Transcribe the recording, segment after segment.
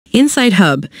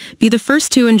InsightHub. Be the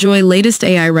first to enjoy latest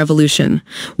AI revolution.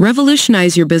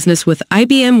 Revolutionize your business with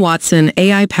IBM Watson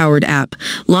AI-powered app.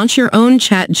 Launch your own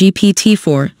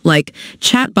ChatGPT4, like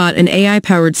chatbot and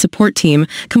AI-powered support team,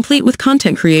 complete with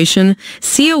content creation,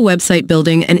 SEO website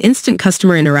building, and instant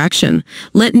customer interaction.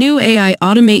 Let new AI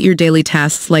automate your daily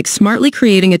tasks like smartly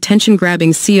creating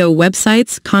attention-grabbing SEO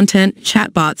websites, content,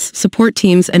 chatbots, support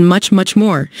teams, and much, much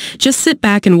more. Just sit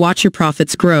back and watch your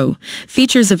profits grow.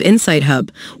 Features of InsightHub.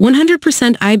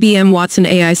 100% IBM Watson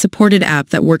AI-supported app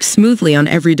that works smoothly on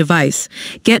every device.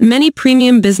 Get many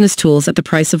premium business tools at the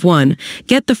price of one.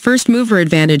 Get the first mover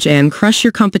advantage and crush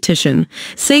your competition.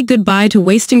 Say goodbye to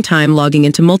wasting time logging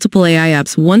into multiple AI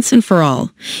apps once and for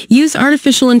all. Use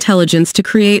artificial intelligence to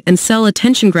create and sell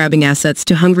attention-grabbing assets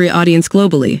to hungry audience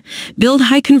globally. Build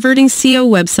high-converting SEO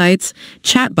websites,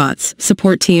 chatbots,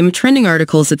 support team, trending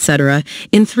articles, etc.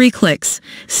 in 3 clicks.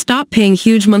 Stop paying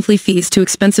huge monthly fees to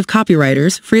expensive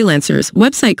copywriters, freelancers,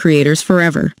 website creators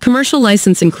forever. Commercial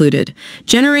license included.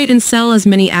 Generate and sell as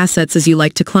many assets as you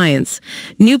like to clients.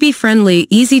 Newbie-friendly,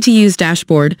 easy-to-use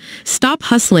dashboard. Stop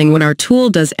hustling when our tool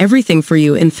does everything for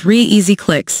you in 3 easy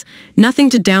clicks. Nothing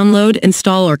to download,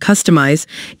 install, or customize.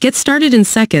 Get started in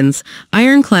seconds.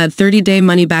 Iron-clad 30-day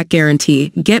money-back guarantee.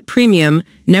 Get premium,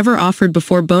 never offered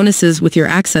before bonuses with your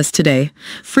access today.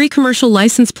 Free commercial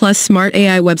license plus smart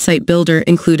AI website builder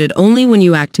included only when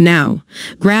you act now.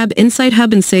 Grab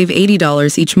InsightHub and save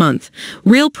 $80 each month.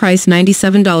 Real price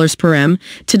 $97 per M.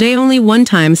 Today only one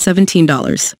time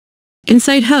 $17.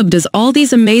 InsightHub does all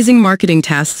these amazing marketing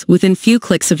tasks within few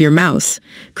clicks of your mouse.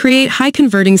 Create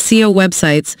high-converting SEO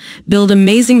websites, build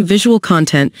amazing visual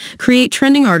content, create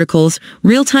trending articles,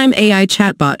 real-time AI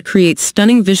chatbot, create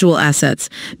stunning visual assets,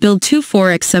 build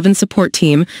 24x7 support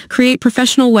team, create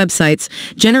professional websites,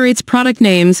 generates product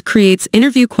names, creates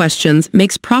interview questions,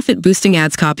 makes profit-boosting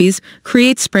ads copies,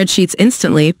 creates spreadsheets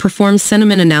instantly, performs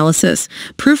sentiment analysis,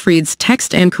 proofreads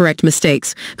text and correct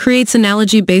mistakes, creates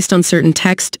analogy based on certain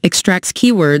text, extracts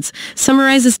keywords,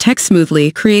 summarizes text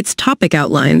smoothly, creates topic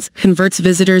outlines, converts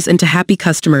visitors into happy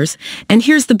customers, and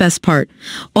here's the best part.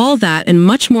 All that and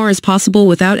much more is possible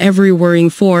without ever worrying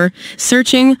for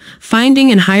searching,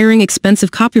 finding, and hiring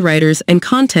expensive copywriters and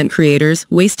content creators,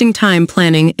 wasting time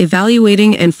planning,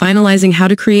 evaluating, and finalizing how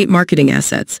to create marketing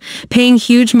assets, paying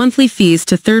huge monthly fees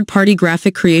to third-party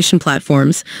graphic creation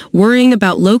platforms, worrying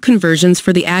about low conversions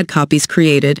for the ad copies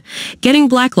created, getting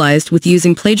blacklisted with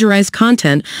using plagiarized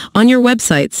content on your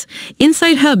websites.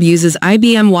 InsightHub uses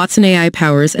IBM Watson AI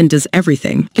powers and does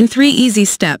everything in 3 easy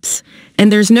steps.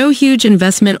 And there's no huge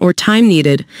investment or time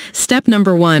needed. Step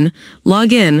number 1,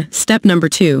 log in. Step number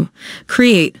 2,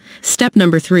 create. Step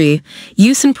number 3,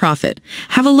 use and profit.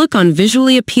 Have a look on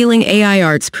visually appealing AI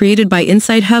arts created by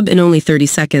InsightHub in only 30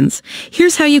 seconds.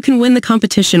 Here's how you can win the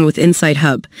competition with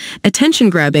InsightHub.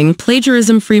 Attention-grabbing,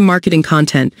 plagiarism-free marketing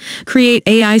content. Create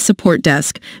AI support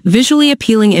desk. Visually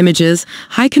appealing images.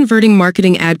 High-converting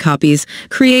marketing ad copies.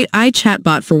 Create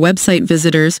iChatbot for website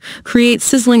visitors. Create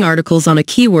sizzling articles on a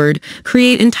keyword.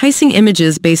 Create enticing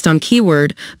images based on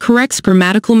keyword, corrects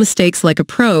grammatical mistakes like a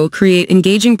pro, create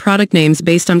engaging product names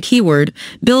based on keyword,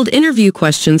 build interview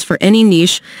questions for any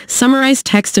niche, summarize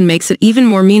text and makes it even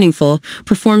more meaningful,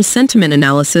 perform sentiment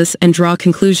analysis and draw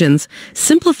conclusions,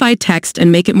 simplify text and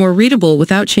make it more readable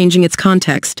without changing its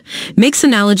context, makes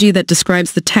analogy that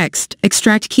describes the text,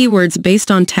 extract keywords based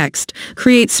on text,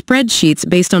 create spreadsheets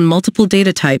based on multiple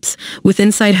data types. With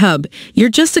InsightHub, you're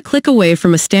just a click away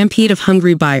from a stampede of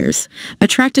hungry buyers.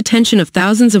 Attract attention of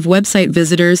thousands of website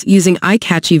visitors using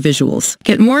eye-catchy visuals.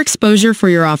 Get more exposure for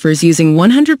your offers using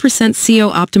 100%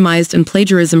 SEO-optimized and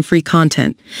plagiarism-free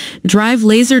content. Drive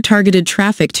laser-targeted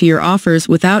traffic to your offers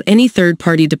without any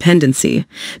third-party dependency.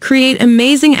 Create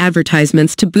amazing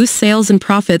advertisements to boost sales and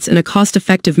profits in a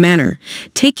cost-effective manner.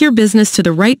 Take your business to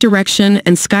the right direction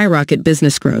and skyrocket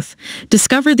business growth.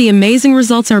 Discover the amazing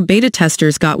results our beta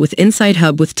testers got with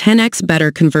InsightHub with 10x better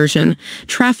conversion,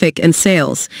 traffic, and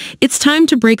sales. It's time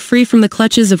to break free from the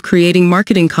clutches of creating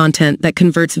marketing content that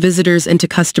converts visitors into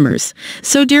customers.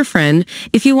 So, dear friend,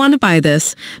 if you want to buy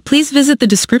this, please visit the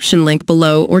description link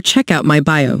below or check out my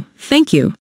bio. Thank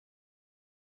you.